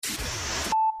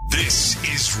This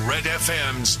is Red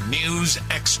FM's News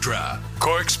Extra,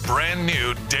 Cork's brand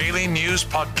new daily news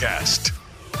podcast.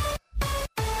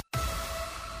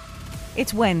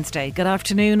 It's Wednesday. Good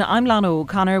afternoon. I'm Lana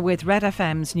O'Connor with Red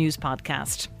FM's News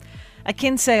Podcast. A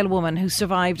Kinsale woman who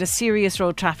survived a serious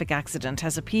road traffic accident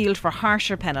has appealed for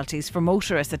harsher penalties for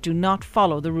motorists that do not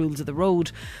follow the rules of the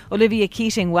road. Olivia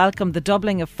Keating welcomed the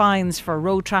doubling of fines for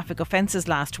road traffic offences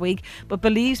last week, but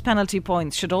believes penalty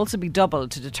points should also be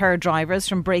doubled to deter drivers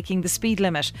from breaking the speed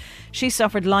limit. She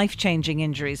suffered life-changing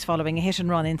injuries following a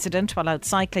hit-and-run incident while out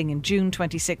cycling in June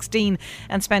 2016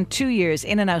 and spent 2 years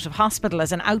in and out of hospital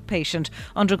as an outpatient,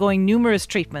 undergoing numerous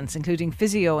treatments including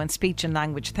physio and speech and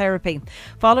language therapy.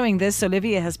 Following this,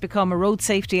 Olivia has become a road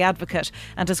safety advocate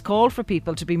and has called for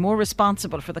people to be more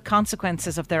responsible for the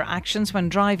consequences of their actions when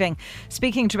driving.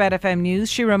 Speaking to Red FM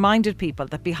News, she reminded people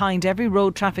that behind every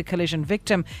road traffic collision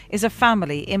victim is a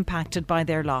family impacted by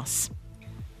their loss.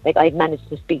 I've managed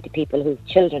to speak to people whose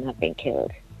children have been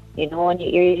killed, and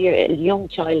your young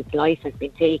child's life has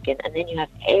been taken, and then you have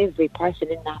every person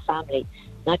in that family,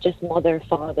 not just mother,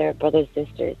 father, brothers,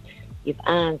 sisters. You've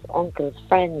aunts, uncles,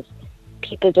 friends.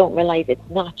 People don't realise it's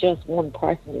not just one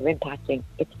person you're impacting,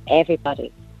 it's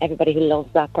everybody. Everybody who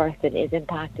loves that person is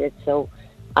impacted. So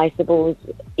I suppose,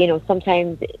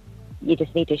 sometimes you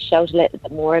just need to shout a little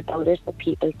bit more about it for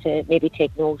people to maybe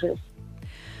take notice.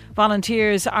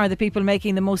 Volunteers are the people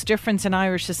making the most difference in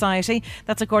Irish society.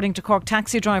 That's according to Cork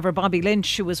taxi driver Bobby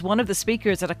Lynch, who was one of the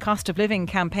speakers at a cost of living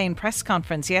campaign press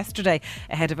conference yesterday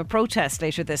ahead of a protest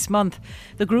later this month.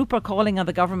 The group are calling on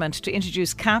the government to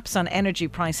introduce caps on energy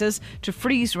prices, to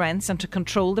freeze rents and to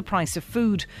control the price of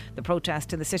food. The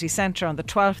protest in the city centre on the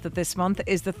 12th of this month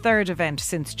is the third event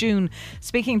since June.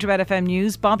 Speaking to Red FM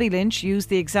News, Bobby Lynch used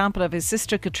the example of his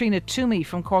sister Katrina Toomey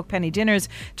from Cork Penny Dinners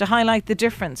to highlight the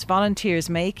difference volunteers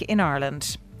make in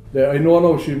Ireland. I know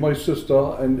now she's my sister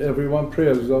and everyone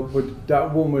praises her, but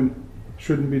that woman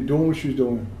shouldn't be doing what she's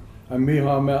doing. And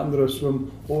Micheál Martin, the rest of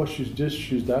them, she's this,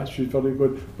 she's that, she's very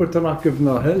good. But they're not giving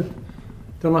her help.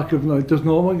 There's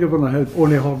no one giving her help,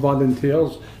 only her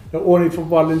volunteers. Only for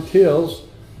volunteers,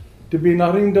 there'd be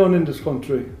nothing done in this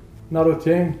country. Not a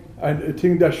thing. And a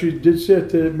thing that she did say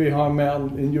to Micheál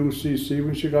Martin in UCC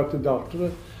when she got the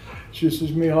doctorate, she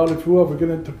says, Micheál, if you ever get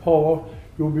into power,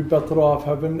 you'll be better off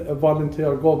having a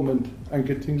volunteer government and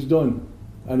get things done.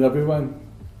 And everyone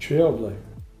cheered.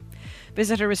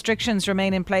 Visitor restrictions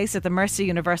remain in place at the Mercy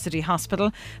University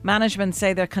Hospital. Management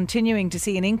say they're continuing to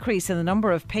see an increase in the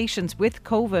number of patients with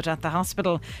COVID at the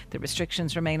hospital. The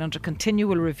restrictions remain under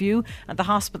continual review, and the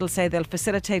hospital say they'll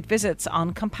facilitate visits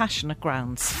on compassionate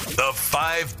grounds. The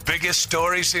 5 biggest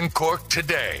stories in Cork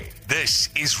today. This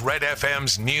is Red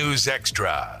FM's News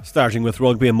Extra. Starting with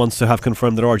rugby, and Munster have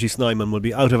confirmed that RG Snyman will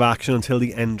be out of action until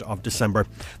the end of December.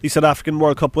 The South African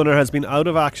World Cup winner has been out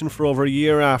of action for over a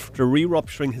year after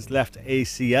re-rupturing his left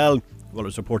ACL. Well, it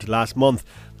was reported last month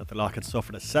that the lock had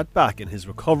suffered a setback in his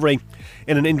recovery.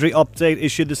 In an injury update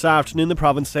issued this afternoon, the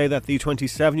province say that the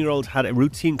 27-year-old had a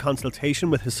routine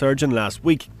consultation with his surgeon last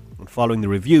week, and following the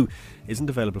review, isn't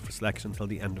available for selection until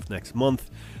the end of next month.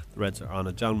 The Reds are on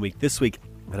a down week this week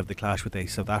ahead of the clash with a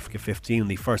South Africa 15 in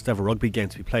the first ever rugby game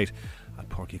to be played at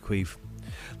Páirc Uí Chaoimh.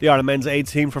 The Ireland men's A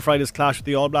team for Friday's clash with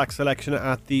the All Blacks selection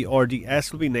at the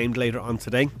RDS will be named later on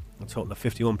today. A total of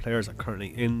 51 players are currently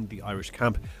in the Irish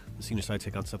camp. The senior side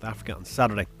take on South Africa on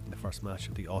Saturday in the first match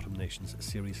of the Autumn Nations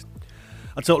series.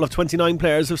 A total of 29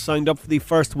 players have signed up for the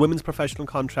first women's professional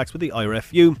contracts with the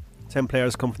IRFU. 10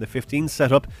 players come from the 15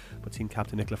 setup, but team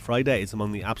captain Nicola Friday is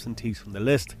among the absentees from the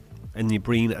list. Enya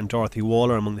Breen and Dorothy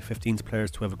Waller are among the 15th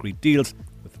players to have agreed deals,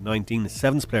 with 19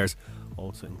 Sevens players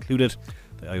also included.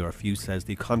 The IRFU says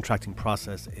the contracting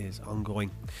process is ongoing.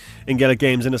 In Gaelic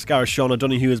games in Ascara, Sean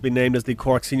O'Donoghue has been named as the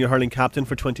Cork senior hurling captain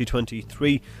for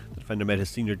 2023. The defender made his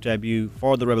senior debut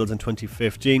for the Rebels in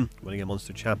 2015, winning a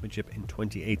Munster Championship in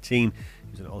 2018.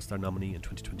 He was an All-Star nominee in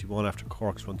 2021 after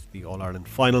Cork's run to the All-Ireland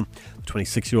final. The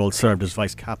 26-year-old served as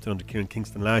vice-captain under Kieran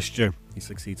Kingston last year. He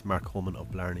succeeds Mark Holman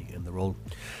of Blarney in the role.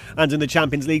 And in the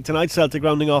Champions League tonight, Celtic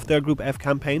rounding off their Group F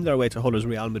campaign. Their way to Huller's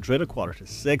Real Madrid at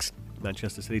 5:45.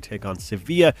 Manchester City take on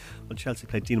Sevilla, while Chelsea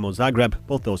play Dinamo Zagreb.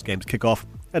 Both those games kick off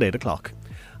at 8 o'clock.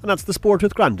 And that's the sport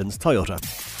with Grandin's Toyota.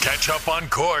 Catch up on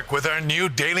Cork with our new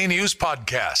daily news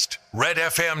podcast, Red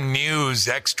FM News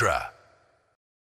Extra.